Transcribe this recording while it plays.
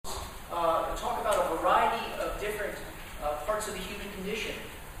different parts of the human condition.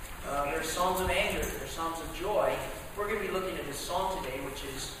 There are psalms of anger, there are psalms of joy. We're going to be looking at this psalm today, which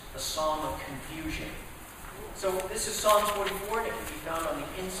is a psalm of confusion. So this is Psalm 44, and it can be found on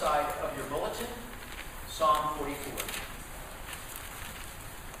the inside of your bulletin. Psalm 44.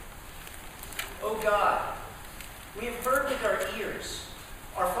 O God, we have heard with our ears.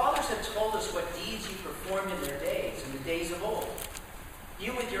 Our fathers have told us what deeds you performed in their days, in the days of old.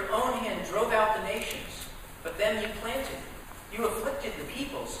 You with your own hand drove out the nations, but them you planted. You afflicted the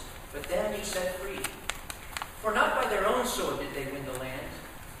peoples, but them you set free. For not by their own sword did they win the land,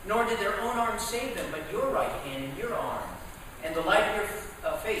 nor did their own arm save them, but your right hand and your arm, and the light of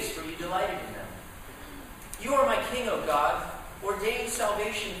your face, for you delighted in them. You are my king, O God, ordained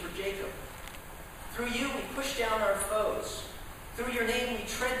salvation for Jacob. Through you we push down our foes. Through your name we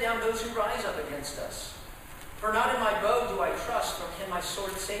tread down those who rise up against us. For not in my bow do I trust, nor can my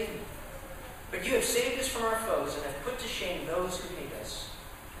sword save me. But you have saved us from our foes, and have put to shame those who hate us.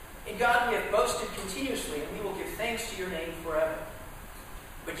 In God we have boasted continuously, and we will give thanks to your name forever.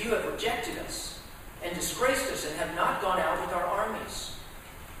 But you have rejected us, and disgraced us, and have not gone out with our armies.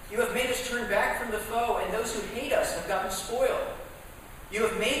 You have made us turn back from the foe, and those who hate us have gotten spoiled. You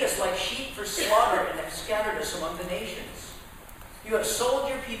have made us like sheep for slaughter, and have scattered us among the nations. You have sold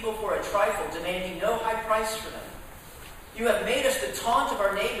your people for a trifle, demanding no high price for them. You have made us the taunt of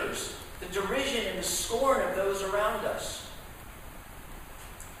our neighbors, the derision and the scorn of those around us.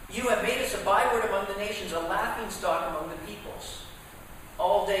 You have made us a byword among the nations, a laughingstock among the peoples.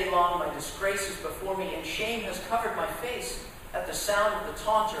 All day long my disgrace is before me, and shame has covered my face at the sound of the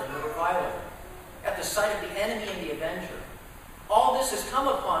taunter and the reviler, at the sight of the enemy and the avenger. All this has come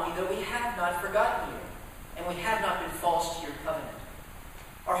upon me, though we have not forgotten you, and we have not been false to your covenant.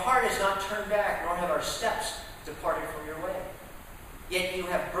 Our heart has not turned back, nor have our steps departed from your way. Yet you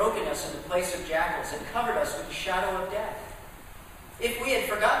have broken us in the place of jackals, and covered us with the shadow of death. If we had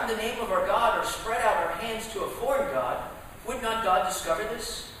forgotten the name of our God, or spread out our hands to a foreign god, would not God discover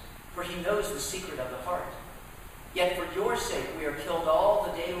this? For he knows the secret of the heart. Yet for your sake we are killed all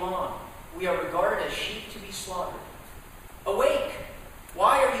the day long. We are regarded as sheep to be slaughtered. Awake!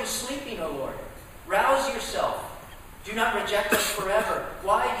 Why are you sleeping, O Lord? Rouse yourself. Do not reject us forever.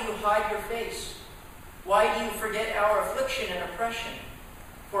 Why do you hide your face? Why do you forget our affliction and oppression?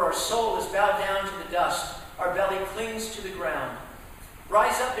 For our soul is bowed down to the dust. Our belly clings to the ground.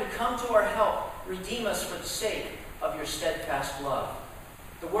 Rise up and come to our help. Redeem us for the sake of your steadfast love.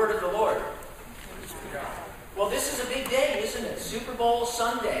 The word of the Lord. Well, this is a big day, isn't it? Super Bowl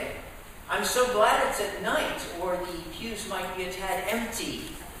Sunday. I'm so glad it's at night, or the pews might be a tad empty.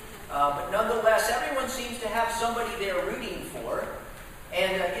 But nonetheless, everyone seems to have somebody they're rooting for.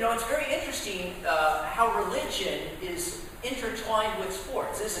 And, it's very interesting how religion is intertwined with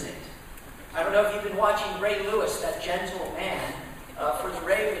sports, isn't it? I don't know if you've been watching Ray Lewis, that gentle man, for the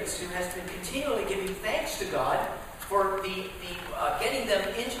Ravens, who has been continually giving thanks to God for the getting them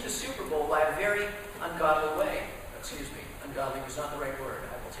into the Super Bowl by a very ungodly way. Excuse me, ungodly was not the right word.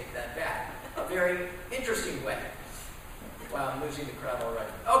 I will take that back. A very interesting way. Wow, I'm losing the crowd already.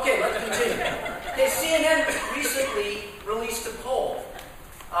 Okay, let's continue. Okay, CNN recently released a poll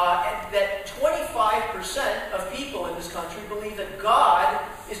that 25% of people in this country believe that God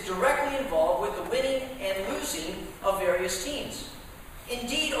is directly involved with the winning and losing of various teams.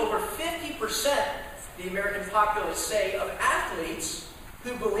 Indeed, over 50%, the American populace say, of athletes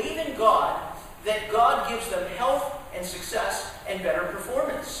who believe in God, that God gives them health and success and better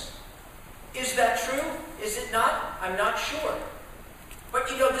performance. Is that true? Is it not? I'm not sure. But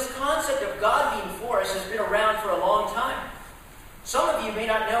this concept of God being for us has been around for a long time. Some of you may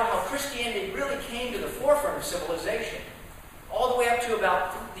not know how Christianity really came to the forefront of civilization. All the way up to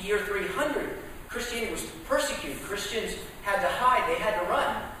about the year 300, Christianity was persecuted. Christians had to hide, they had to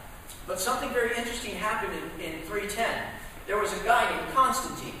run. But something very interesting happened in 310. There was a guy named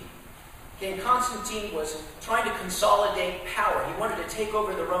Constantine. Constantine was trying to consolidate power. He wanted to take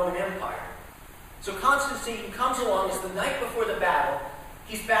over the Roman Empire. So Constantine comes along as the night before the battle.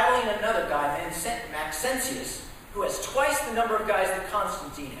 He's battling another guy, Maxentius, who has twice the number of guys that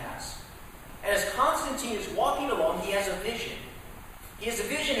Constantine has. And as Constantine is walking along, he has a vision. He has a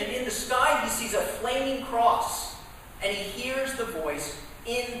vision, and in the sky he sees a flaming cross. And he hears the voice,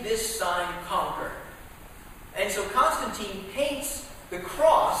 "In this sign conquer." And so Constantine paints the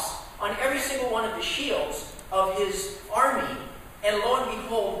cross on every single one of the shields of his army. And lo and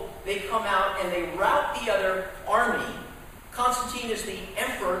behold, they come out and they rout the other army. Constantine is the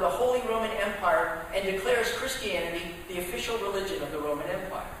emperor, the Holy Roman Empire, and declares Christianity the official religion of the Roman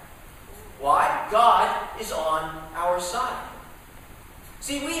Empire. Why? God is on our side.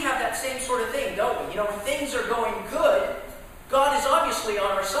 See, we have that same sort of thing, don't we? When things are going good, God is obviously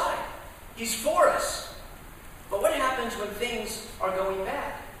on our side. He's for us. But what happens when things are going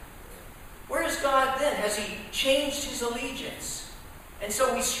bad? Where is God then? Has he changed his allegiance? And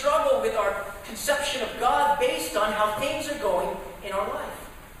so we struggle with our conception of God based on how things are going in our life.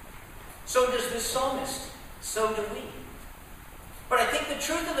 So does this psalmist. So do we. But I think the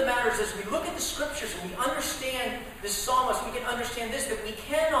truth of the matter is, as we look at the scriptures and we understand this psalmist, we can understand this, that we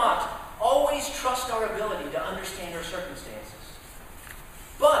cannot always trust our ability to understand our circumstances.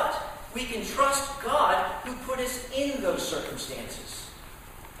 But we can trust God who put us in those circumstances.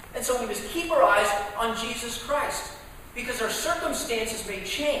 And so we must keep our eyes on Jesus Christ, because our circumstances may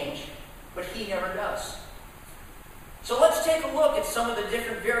change, but he never does. So let's take a look at some of the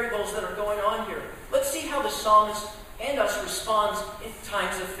different variables that are going on here. Let's see how the psalmist and us responds in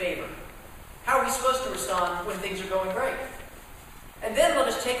times of favor. How are we supposed to respond when things are going great? And then let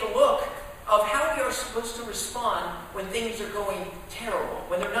us take a look of how we are supposed to respond when things are going terrible,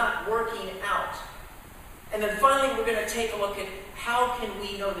 when they're not working out. And then finally, we're going to take a look at how can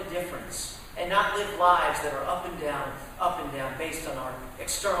we know the difference and not live lives that are up and down, based on our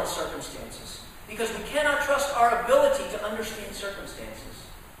external circumstances. Because we cannot trust our ability to understand circumstances,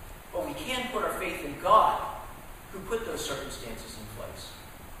 but we can put our faith in God, who put those circumstances in place.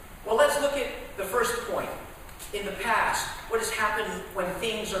 Well, let's look at the first point. In the past, what has happened when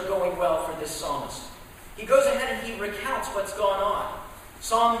things are going well for this psalmist? He goes ahead and he recounts what's gone on.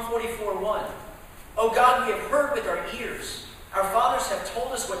 Psalm 44:1. O God, we have heard with our ears. Our fathers have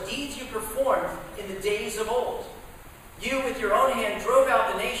told us what deeds you performed in the days of old. You with your own hand drove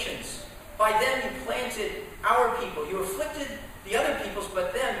out the nations. By them you planted our people. You afflicted the other peoples,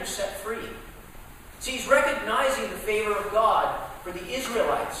 but them you set free. See, he's recognizing the favor of God for the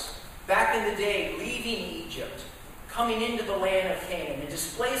Israelites back in the day, leaving Egypt, coming into the land of Canaan, and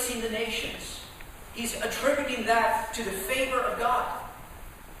displacing the nations. He's attributing that to the favor of God.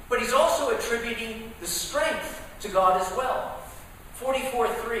 But he's also attributing the strength to God as well.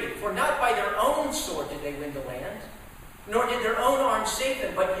 44:3, for not by their own sword did they win the land, nor did their own arm save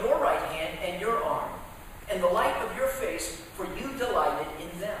them, but your right hand and your arm, and the light of your face, for you delighted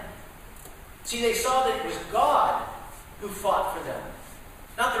in them. See, they saw that it was God who fought for them.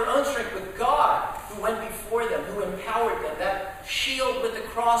 Not their own strength, but God who went before them, who empowered them. That shield with the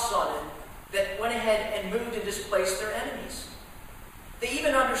cross on it that went ahead and moved and displaced their enemies. They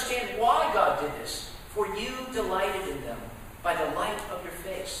even understand why God did this. For you delighted in them by the light of your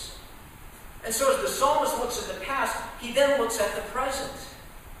face. And so as the psalmist looks at the past, he then looks at the present.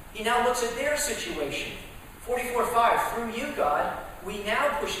 He now looks at their situation. 44:5, through you, God, we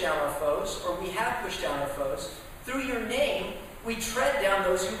now push down our foes, or we have pushed down our foes. Through your name, we tread down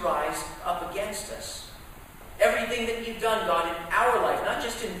those who rise up against us. Everything that you've done, God, in our life, not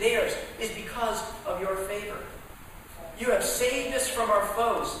just in theirs, is because of your favor. You have saved us from our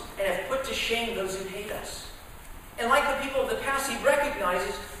foes and have put to shame those who hate us. And like the people of the past, he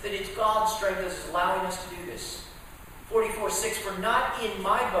recognizes that it's God's strength that is allowing us to do this. 44:6, for not in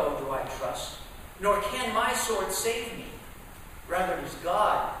my bow do I trust, nor can my sword save me. Rather, it is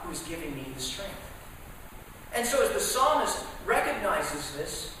God who is giving me the strength. And so as the psalmist recognizes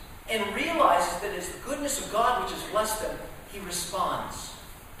this and realizes that it's the goodness of God which has blessed them, he responds.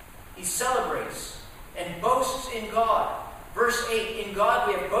 He celebrates and boasts in God. Verse 8, in God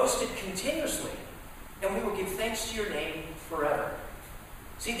we have boasted continuously, and we will give thanks to your name forever.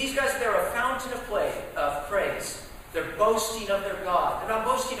 See, these guys, they're a fountain of praise. They're boasting of their God. They're not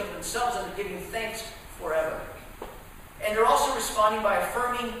boasting of themselves, and they're giving thanks forever. And they're also responding by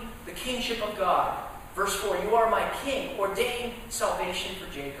affirming the kingship of God. Verse 4, you are my king, ordain salvation for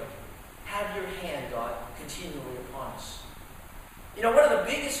Jacob. Have your hand, God, continually upon us. You know, one of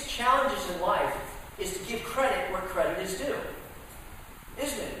the biggest challenges in life is to give credit where credit is due.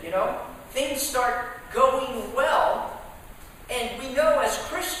 Isn't it? You know? Things start going well, and we know as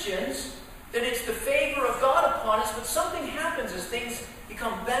Christians that it's the favor of God upon us, but something happens as things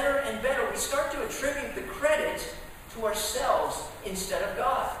become better and better. We start to attribute the credit to ourselves instead of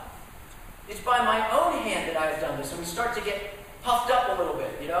God. It's by my own hand that I have done this, and we start to get puffed up a little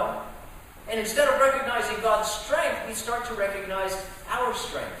bit, you know? And instead of recognizing God's strength, we start to recognize our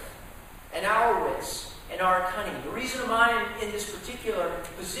strength and our wits and our cunning. The reason I'm in this particular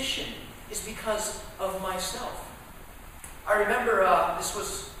position is because of myself. I remember this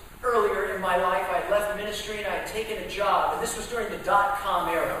was earlier in my life. I had left ministry and I had taken a job, and this was during the dot-com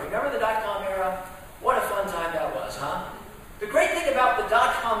era. Remember the dot-com era? What a fun time that was, huh? The great thing about the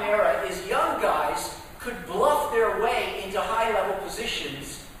dot-com era is young guys could bluff their way into high-level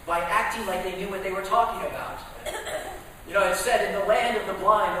positions by acting like they knew what they were talking about. You know, it said, in the land of the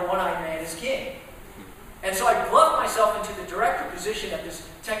blind, the one-eyed man is king. And so I bluffed myself into the director position at this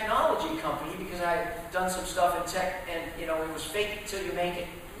technology company because I had done some stuff in tech, and, you know, it was fake it till you make it,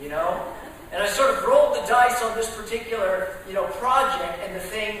 you know? And I sort of rolled the dice on this particular, you know, project, and the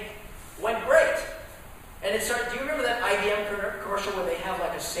thing went great. And it started, do you remember that IBM commercial where they have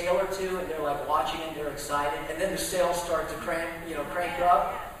like a sale or two, and they're like watching and they're excited, and then the sales start to crank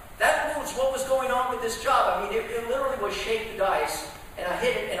up? That was what was going on with this job. I mean, it literally was shake the dice, and I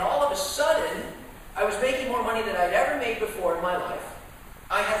hit it, and all of a sudden, I was making more money than I'd ever made before in my life.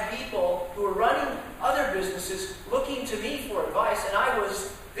 I had people who were running other businesses looking to me for advice, and I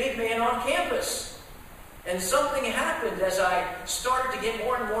was big man on campus. And something happened as I started to get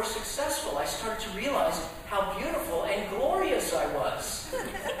more and more successful. I started to realize how beautiful and glorious I was.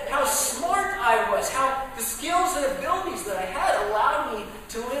 How smart I was. How the skills and abilities that I had allowed me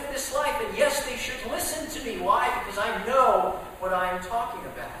to live this life. And yes, they should listen to me. Why? Because I know what I'm talking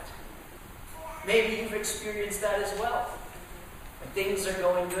about. Maybe you've experienced that as well. When things are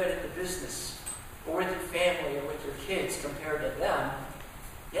going good at the business, or with your family, or with your kids compared to them,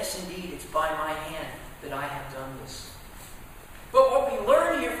 yes, indeed, it's by my hand that I have done this. But what we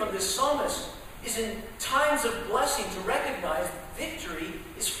learn here from this psalmist is in times of blessing to recognize victory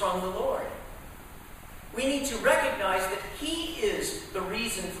is from the Lord. We need to recognize that He is the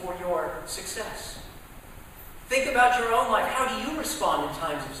reason for your success. Think about your own life. How do you respond in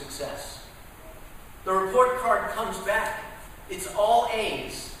times of success? The report card comes back. It's all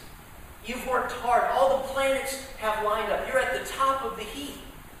A's. You've worked hard. All the planets have lined up. You're at the top of the heap.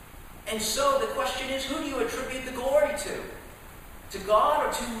 And so the question is, who do you attribute the glory to? To God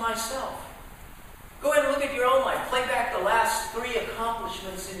or to myself? Go ahead and look at your own life. Play back the last 3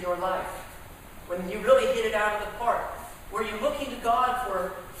 accomplishments in your life. When you really hit it out of the park. Were you looking to God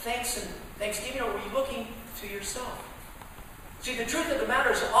for thanksgiving, or were you looking to yourself? See, the truth of the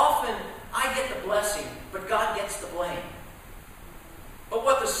matter is often I get the blessing, but God gets the blame. But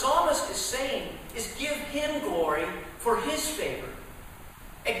what the psalmist is saying is give Him glory for His favor.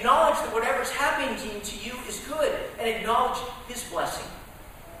 Acknowledge that whatever's happening to you is good, and acknowledge His blessing.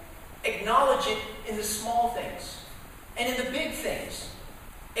 Acknowledge it in the small things and in the big things.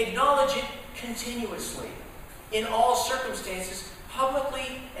 Acknowledge it continuously, in all circumstances,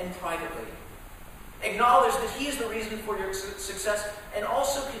 publicly and privately. Acknowledge that He is the reason for your success, and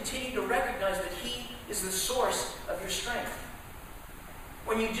also continue to recognize that He is the source of your strength.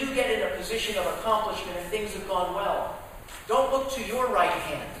 When you do get in a position of accomplishment and things have gone well, don't look to your right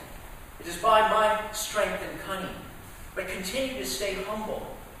hand. It is by my strength and cunning. But continue to stay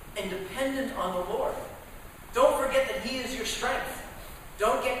humble and dependent on the Lord. Don't forget that He is your strength.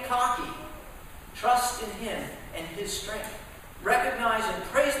 Don't get cocky. Trust in Him and His strength. Recognize and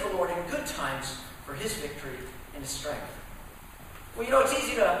praise the Lord in good times for His victory and His strength. Well, you know, it's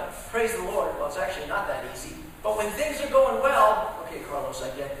easy to praise the Lord. Well, it's actually not that easy. But when things are going well, okay, Carlos, I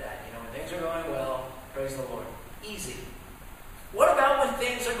get that. You know, when things are going well, praise the Lord. Easy. What about when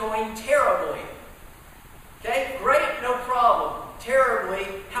things are going terribly? Okay, great, no problem. Terribly,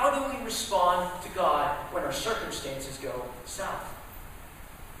 how do we respond to God when our circumstances go south?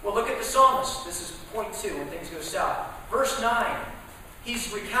 Well, look at the psalmist. This is point 2, when things go south. Verse 9.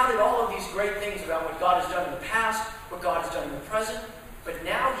 He's recounted all of these great things about what God has done in the past, what God has done in the present. But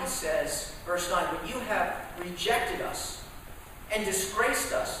now he says, verse 9, but you have rejected us and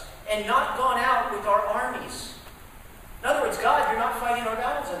disgraced us and not gone out with our armies. In other words, God, you're not fighting our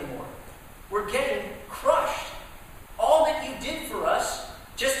battles anymore. We're getting crushed. All that you did for us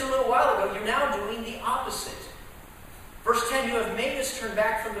just a little while ago, you're now doing the opposite. Verse 10, you have made us turn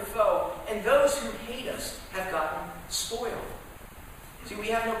back from the foe, and those who hate us have gotten spoiled. See, we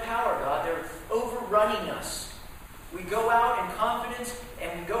have no power, God. They're overrunning us. We go out in confidence,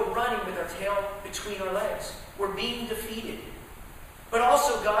 and we go running with our tail between our legs. We're being defeated. But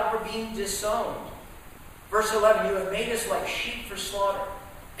also, God, we're being disowned. Verse 11, you have made us like sheep for slaughter,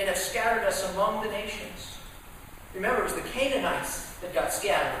 and have scattered us among the nations. Remember, it was the Canaanites that got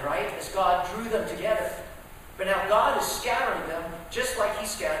scattered, right? As God drew them together. But now God is scattering them just like He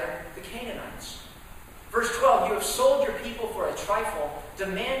scattered the Canaanites. Verse 12, you have sold your people for a trifle,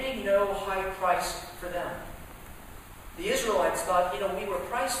 demanding no high price for them. The Israelites thought, we were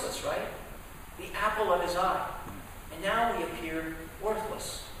priceless, right? The apple of His eye. And now we appear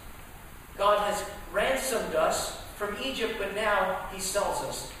worthless. God has ransomed us from Egypt, but now He sells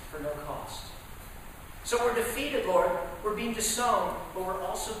us for no cost. So we're defeated, Lord. We're being disowned, but we're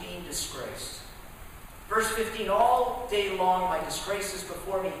also being disgraced. Verse 15, all day long my disgrace is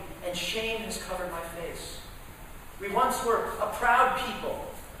before me, and shame has covered my face. We once were a proud people,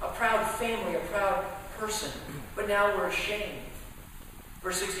 a proud family, a proud person, but now we're ashamed.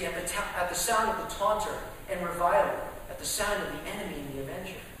 Verse 16, at the sound of the taunter and reviler, at the sound of the enemy and the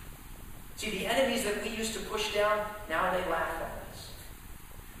avenger. See, the enemies that we used to push down, now they laugh at us.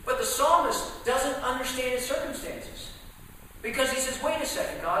 But the psalmist doesn't understand his circumstances. Because he says, wait a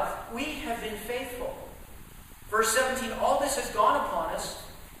second, God, we have been faithful. Verse 17, all this has gone upon us,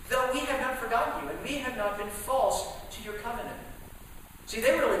 though we have not forgotten you, and we have not been false to your covenant. See,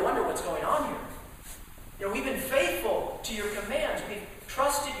 they really wonder what's going on here. You know, we've been faithful to your commands. We've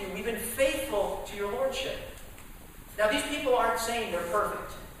trusted you. We've been faithful to your lordship. Now, these people aren't saying they're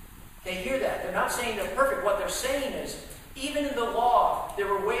perfect. Okay, hear that. They're not saying they're perfect. What they're saying is, even in the law, there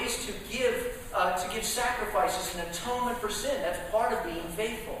were ways to give sacrifices and atonement for sin. That's part of being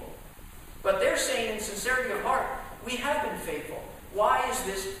faithful. But they're saying in sincerity of heart, we have been faithful. Why is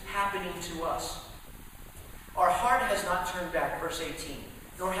this happening to us? Our heart has not turned back, verse 18,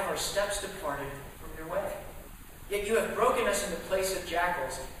 nor have our steps departed from your way. Yet you have broken us in the place of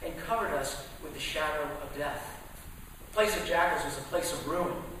jackals and covered us with the shadow of death. The place of jackals was a place of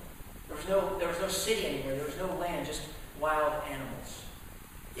ruin. There was no city anywhere. There was no land, just wild animals.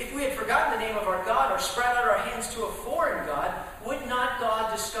 If we had forgotten the name of our God or spread out our hands to a foreign God, would not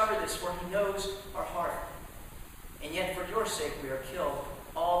God discover this, for he knows our heart? And yet for your sake we are killed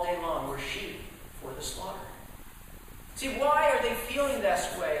all day long. We're sheep for the slaughter. See, why are they feeling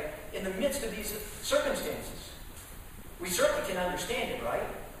this way in the midst of these circumstances? We certainly can understand it, right?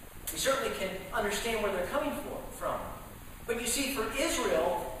 We certainly can understand where they're coming from. But you see, for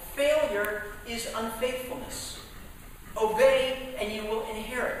Israel, failure is unfaithfulness. Obey and you will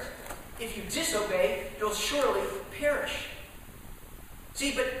inherit. If you disobey, you'll surely perish.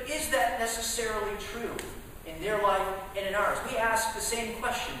 See, but is that necessarily true in their life and in ours? We ask the same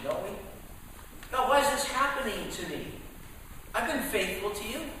question, don't we? God, why is this happening to me? I've been faithful to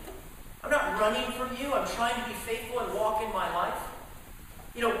you. I'm not running from you. I'm trying to be faithful and walk in my life.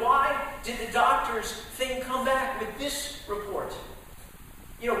 You know, why did the doctor's thing come back with this report?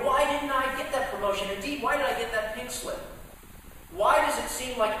 You know, why didn't I get that promotion? Indeed, why did I get that pink slip? Why does it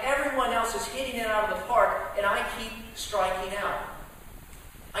seem like everyone else is hitting it out of the park and I keep striking out?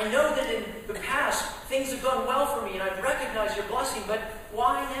 I know that in the past, things have gone well for me and I've recognized your blessing, but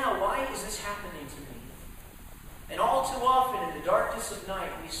why now? Why is this happening to me? And all too often, in the darkness of night,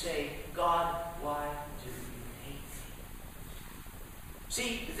 we say, God, why do you hate me?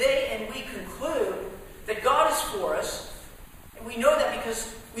 See, they and we conclude that God is for us, and we know that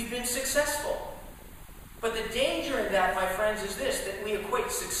because we've been successful. But the danger in that, my friends, is this, that we equate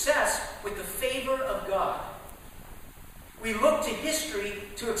success with the favor of God. We look to history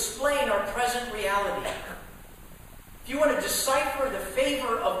to explain our present reality. If you want to decipher the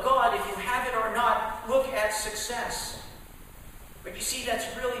favor of God, if you have it or not, look at success. But you see, that's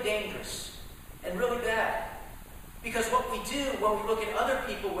really dangerous and really bad. Because what we do when we look at other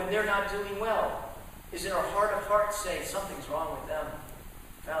people when they're not doing well is in our heart of hearts say, something's wrong with them.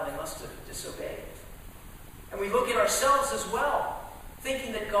 Now they must have disobeyed. And we look at ourselves as well,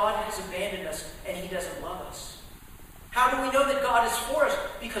 thinking that God has abandoned us and he doesn't love us. How do we know that God is for us?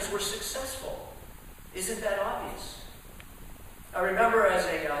 Because we're successful. Isn't that obvious? I remember as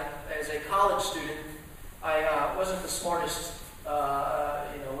a college student, I wasn't the smartest,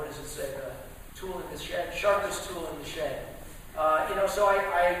 tool in the shed, sharpest tool in the shed. So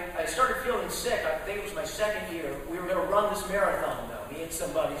I started feeling sick. I think it was my second year. We were going to run this marathon, though. Me and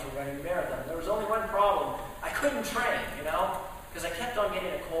some buddies were running a marathon. There was only one problem. I couldn't train, because I kept on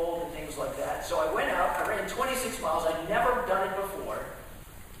getting a cold and things like that. So I went out. I ran 26 miles. I'd never done it before.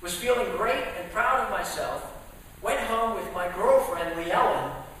 Was feeling great and proud of myself. Went home with my girlfriend,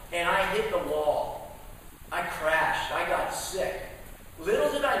 Leellen, and I hit the wall. I crashed. I got sick.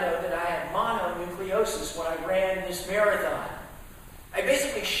 Little did I know that I had mononucleosis when I ran this marathon. I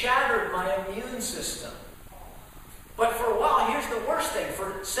basically shattered my immune system. But for a while, here's the worst thing.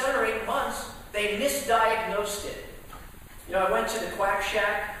 For 7 or 8 months, they misdiagnosed it. I went to the Quack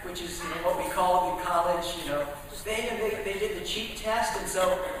Shack, which is what we call it in college, thing, and they did the cheap test, and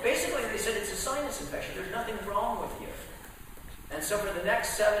so basically they said it's a sinus infection. There's nothing wrong with you. And so for the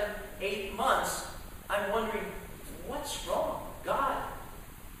next 7, 8 months, I'm wondering, what's wrong? God,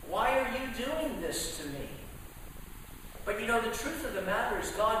 why are you doing this to me? But the truth of the matter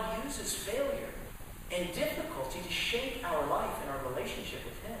is God uses failure and difficulty to shape our life and our relationship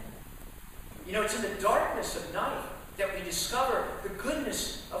with him. It's in the darkness of night that we discover the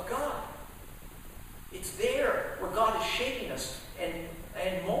goodness of God. It's there where God is shaping us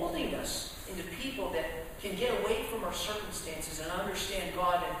and molding us into people that can get away from our circumstances and understand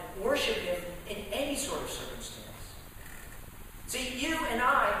God and worship him in any sort of circumstance. See, you and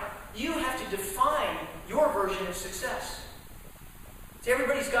I, you have to define your version of success. See,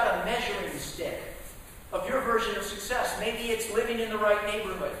 everybody's got a measuring stick of your version of success. Maybe it's living in the right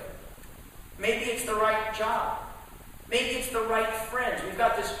neighborhood. Maybe it's the right job. Maybe it's the right friends. We've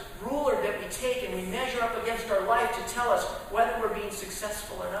got this ruler that we take and we measure up against our life to tell us whether we're being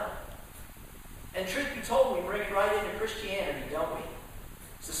successful or not. And truth be told, we bring it right into Christianity, don't we?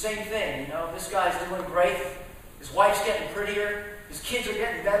 It's the same thing, This guy's doing great. His wife's getting prettier. His kids are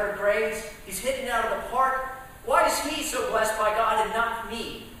getting better grades. He's hitting it out of the park. Why is he so blessed by God and not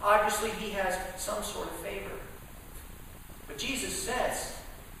me? Obviously, he has some sort of favor. But Jesus says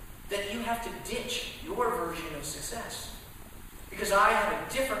that you have to ditch your version of success because I have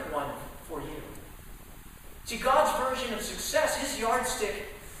a different one for you. See, God's version of success, his yardstick,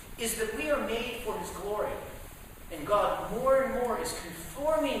 is that we are made for his glory. And God more and more is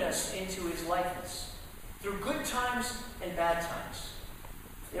conforming us into his likeness through good times and bad times.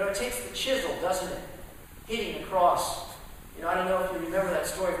 It takes the chisel, doesn't it? Hitting across. I don't know if you remember that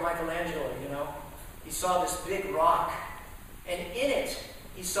story of Michelangelo, He saw this big rock, and in it,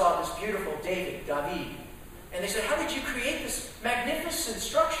 he saw this beautiful David. And they said, how did you create this magnificent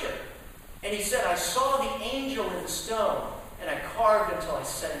structure? And he said, I saw the angel in the stone, and I carved until I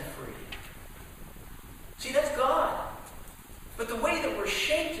set him free. See, that's God. But the way that we're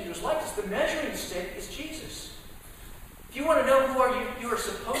shaped into his likeness, the measuring stick is Jesus. If you want to know who you are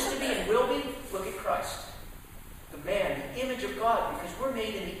supposed to be and will be, look at Christ. The man, the image of God, because we're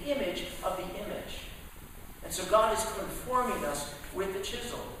made in the image of the image. And so God is conforming us with the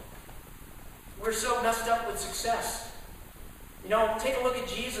chisel. We're so messed up with success. Take a look at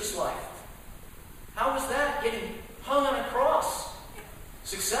Jesus' life. How was that getting hung on a cross?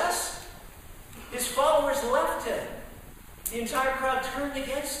 Success? His followers left him. The entire crowd turned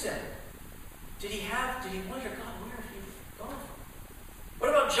against him. Did he wonder, God, where have you gone? What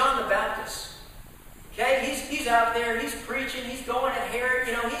about John the Baptist? Okay, he's out there, he's preaching, he's going at Herod,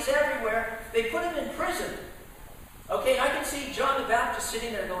 he's everywhere. They put him in prison. Okay, I can see John the Baptist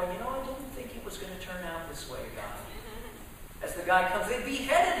sitting there going, I didn't think it was going to turn out this way, God. As the guy comes, they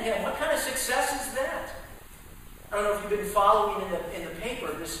beheaded him. What kind of success is that? I don't know if you've been following in the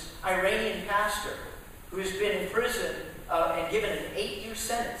paper this Iranian pastor who has been in prison and given an 8-year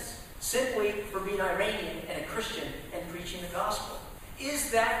sentence simply for being Iranian and a Christian and preaching the gospel.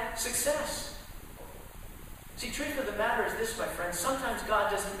 Is that success? See, truth of the matter is this, my friends. Sometimes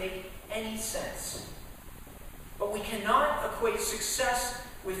God doesn't make any sense. But we cannot equate success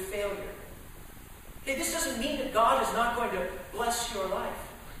with failure. Okay, this doesn't mean that God is not going to bless your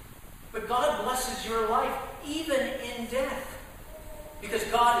life. But God blesses your life even in death. Because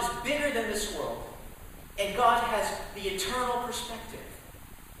God is bigger than this world. And God has the eternal perspective.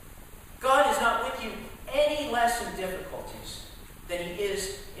 God is not with you any less in difficulties than he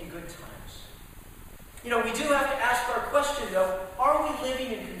is in good times. We do have to ask our question, though, are we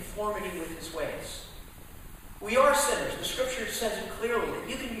living in conformity with his ways? We are sinners. The Scripture says it clearly that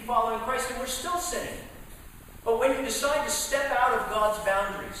you can be following Christ and we're still sinning. But when you decide to step out of God's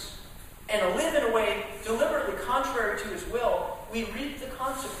boundaries and live in a way deliberately contrary to his will, we reap the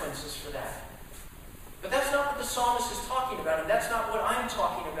consequences for that. But that's not what the psalmist is talking about, and that's not what I'm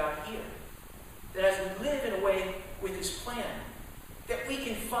talking about here. That as we live in a way with his plan, that we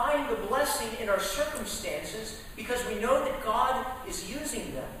can find the blessing in our circumstances because we know that God is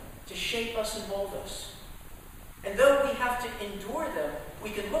using them to shape us and mold us. And though we have to endure them, we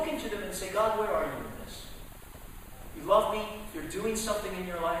can look into them and say, God, where are you in this? You love me. You're doing something in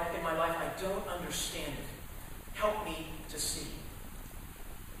your life, in my life. I don't understand it. Help me to see.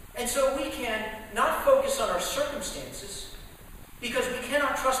 And so we can not focus on our circumstances because we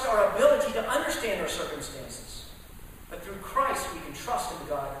cannot trust our ability to understand our circumstances. But through Christ, we can trust in the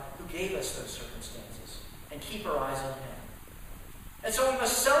God who gave us those circumstances and keep our eyes on him. And so we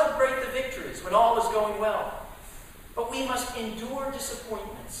must celebrate the victories when all is going well. But we must endure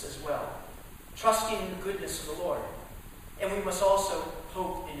disappointments as well, trusting in the goodness of the Lord. And we must also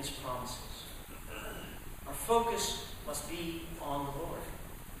hope in his promises. Our focus must be on the Lord.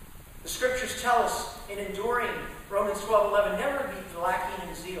 The Scriptures tell us in enduring Romans 12:11, never be lacking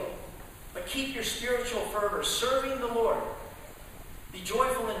in zeal, but keep your spiritual fervor, serving the Lord. Be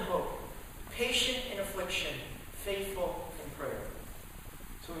joyful in hope, patient in affliction, faithful in prayer.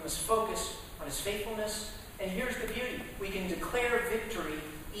 So we must focus on his faithfulness. And here's the beauty. We can declare victory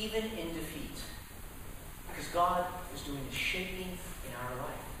even in defeat. Because God is doing the shaping in our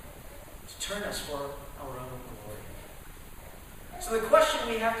life to turn us for our own glory. So the question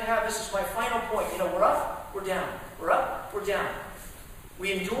we have to have, this is my final point. We're up, we're down. We're up, we're down.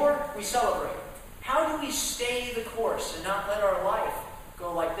 We endure, we celebrate. How do we stay the course and not let our life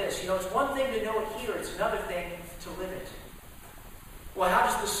go like this. It's one thing to know it here. It's another thing to live it. Well, how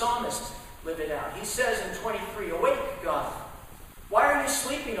does the psalmist live it out? He says in 23, "Awake, God. Why are you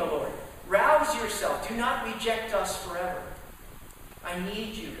sleeping, O Lord? Rouse yourself. Do not reject us forever. I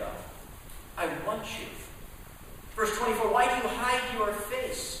need you, God. I want you." Verse 24, "Why do you hide your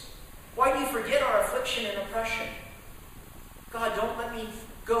face? Why do you forget our affliction and oppression? God, don't let me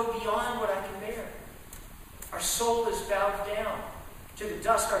go beyond what I can bear. Our soul is bowed down to the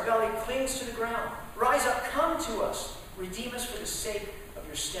dust. Our belly clings to the ground. Rise up, come to us. Redeem us for the sake of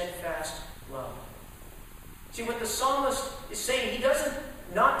your steadfast love." See, what the psalmist is saying, he doesn't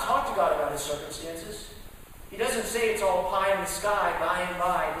not talk to God about his circumstances. He doesn't say it's all pie in the sky, by and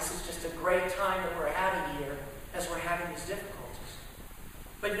by. This is just a great time that we're having here as we're having these difficulties.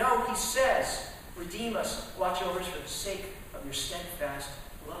 But no, he says, redeem us, watch over us for the sake of your steadfast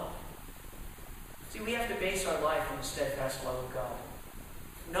love. See, we have to base our life on the steadfast love of God,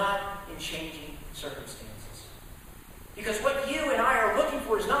 not in changing circumstances. Because what you and I are looking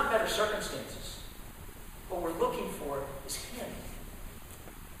for is not better circumstances. What we're looking for is Him.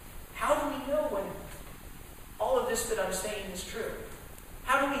 How do we know when all of this that I'm saying is true?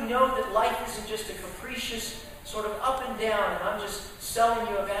 How do we know that life isn't just a capricious sort of up and down and I'm just selling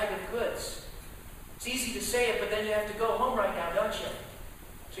you a bag of goods? It's easy to say it, but then you have to go home right now, don't you?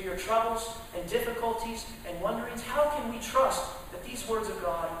 So your troubles and difficulties and wonderings, how can we trust that these words of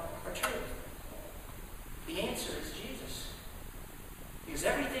God are true? The answer is Jesus. Because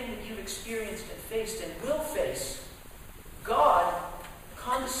everything that you've experienced and faced and will face, God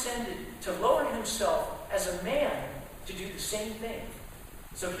condescended to lower himself as a man to do the same thing.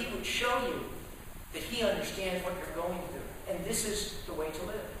 So he would show you that he understands what you're going through. And this is the way to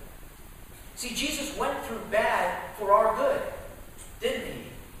live. See, Jesus went through bad for our good, didn't he?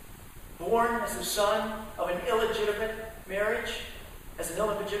 Born as the son of an illegitimate marriage, as an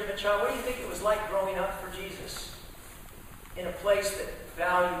illegitimate child. What do you think it was like growing up for Jesus? In a place that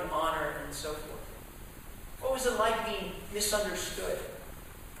valued honor and so forth. What was it like being misunderstood?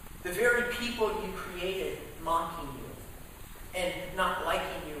 The very people you created mocking you and not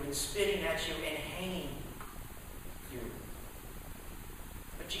liking you and spitting at you and hanging you.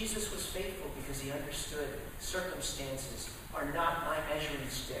 But Jesus was faithful because he understood circumstances are not my measuring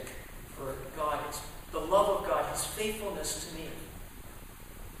stick for God. It's the love of God, his faithfulness to me.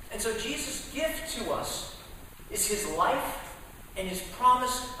 And so Jesus' gift to us is his life and his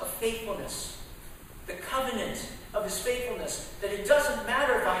promise of faithfulness. The covenant of his faithfulness. That it doesn't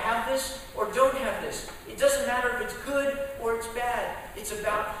matter if I have this or don't have this. It doesn't matter if it's good or it's bad. It's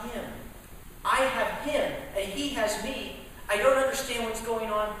about him. I have him and he has me. I don't understand what's going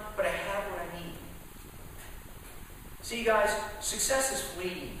on, but I have what I need. See, guys, success is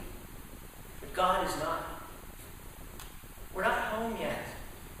fleeting. But God is not. We're not home yet.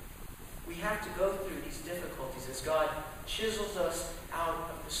 We have to go through these difficulties as God chisels us out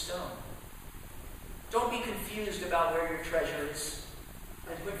of the stone. Don't be confused about where your treasure is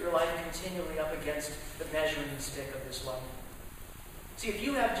and put your life continually up against the measuring stick of this life. See, if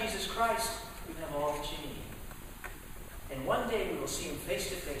you have Jesus Christ, you have all that you need. And one day we will see him face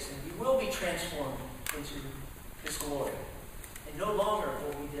to face and we will be transformed into his glory. And no longer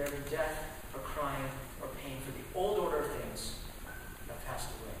will we there be death or crying or pain, for the old order of things have passed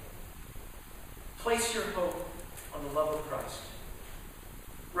away. Place your hope on the love of Christ.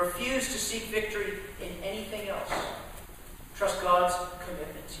 Refuse to seek victory in anything else. Trust God's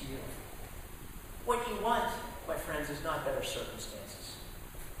commitment to you. What you want, my friends, is not better circumstances.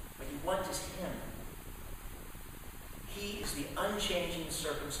 What you want is him. He is the unchanging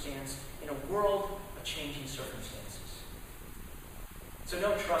circumstance in a world of changing circumstances. So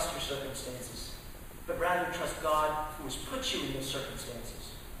don't trust your circumstances, but rather trust God who has put you in those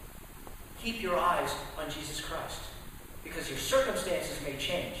circumstances. Keep your eyes on Jesus Christ. Because your circumstances may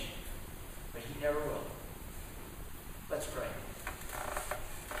change, but he never will. Let's pray.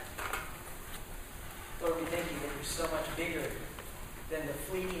 Lord, we thank you that you're so much bigger than the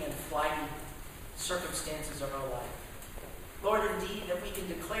fleeting and flighty circumstances of our life. Lord, indeed, that we can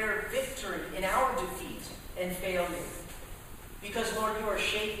declare victory in our defeat and failure. Because, Lord, you are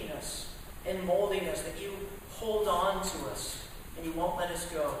shaping us and molding us, that you hold on to us and you won't let us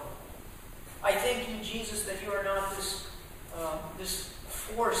go. I thank you, Jesus, that you are not this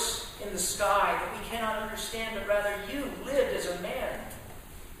force in the sky that we cannot understand, but rather you lived as a man.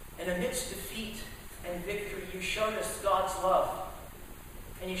 And amidst defeat and victory, you showed us God's love.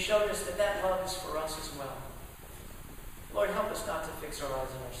 And you showed us that that love is for us as well. Lord, help us not to fix our eyes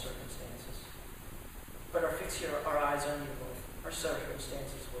on our circumstances, but fix our eyes on you, Lord. Our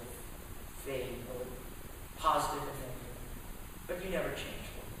circumstances will fade, Lord, positive and negative. but you never change,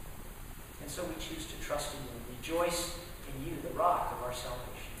 Lord. And so we choose to trust in you and rejoice in you, the rock of our salvation.